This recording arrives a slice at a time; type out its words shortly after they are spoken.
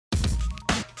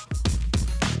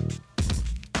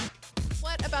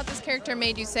about this character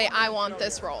made you say, I want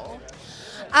this role?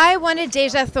 I wanted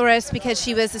Dejah Thoris because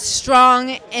she was a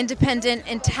strong, independent,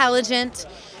 intelligent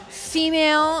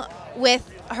female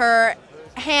with her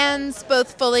hands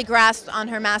both fully grasped on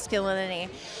her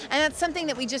masculinity. And that's something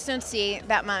that we just don't see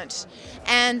that much.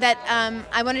 And that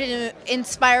I wanted to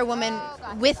inspire women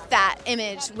with that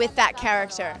image, with that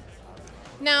character.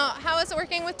 Now, how was it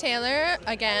working with Taylor,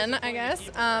 again, I guess?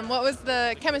 What was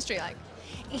the chemistry like?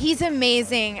 He's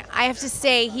amazing. I have to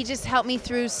say, he just helped me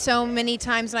through so many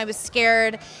times when I was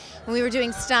scared, when we were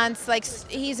doing stunts. Like,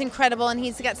 he's incredible, and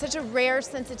he's got such a rare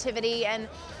sensitivity and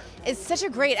is such a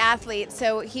great athlete.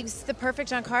 So he's the perfect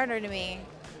John Carter to me.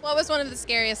 What was one of the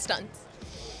scariest stunts?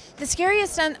 The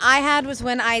scariest stunt I had was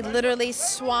when I literally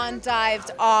swan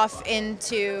dived off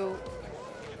into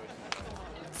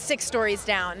 6 stories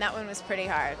down. That one was pretty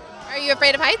hard. Are you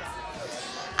afraid of heights?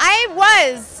 I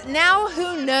was. Now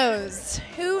who knows?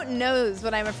 Who knows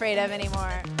what I'm afraid of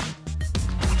anymore?